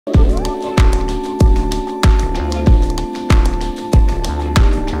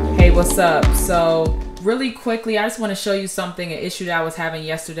what's up? So really quickly, I just want to show you something, an issue that I was having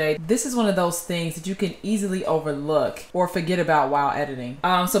yesterday. This is one of those things that you can easily overlook or forget about while editing.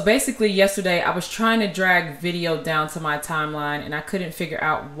 So basically yesterday I was trying to drag video down to my timeline and I couldn't figure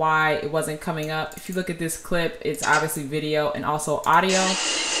out why it wasn't coming up. If you look at this clip, it's obviously video and also audio.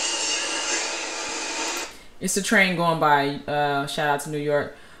 It's a train going by, shout out to New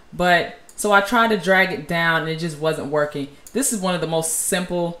York. But so I tried to drag it down and it just wasn't working. This is one of the most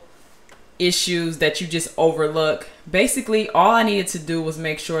simple issues that you just overlook. Basically, all I needed to do was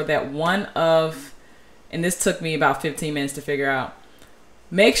make sure that and this took me about 15 minutes to figure out,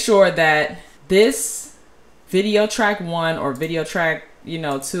 make sure that this video track 1 or video track,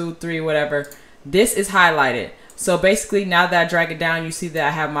 2, 3, whatever, this is highlighted. So basically, now that I drag it down, you see that I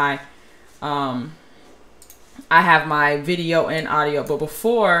have my video and audio. But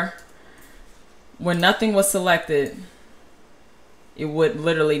before, when nothing was selected, it would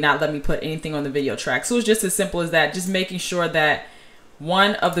literally not let me put anything on the video track. So it's just as simple as that. Just making sure that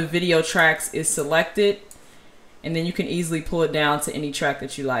one of the video tracks is selected, and then you can easily pull it down to any track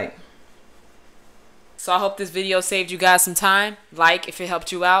that you like. So I hope this video saved you guys some time. Like if it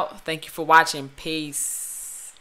helped you out. Thank you for watching. Peace.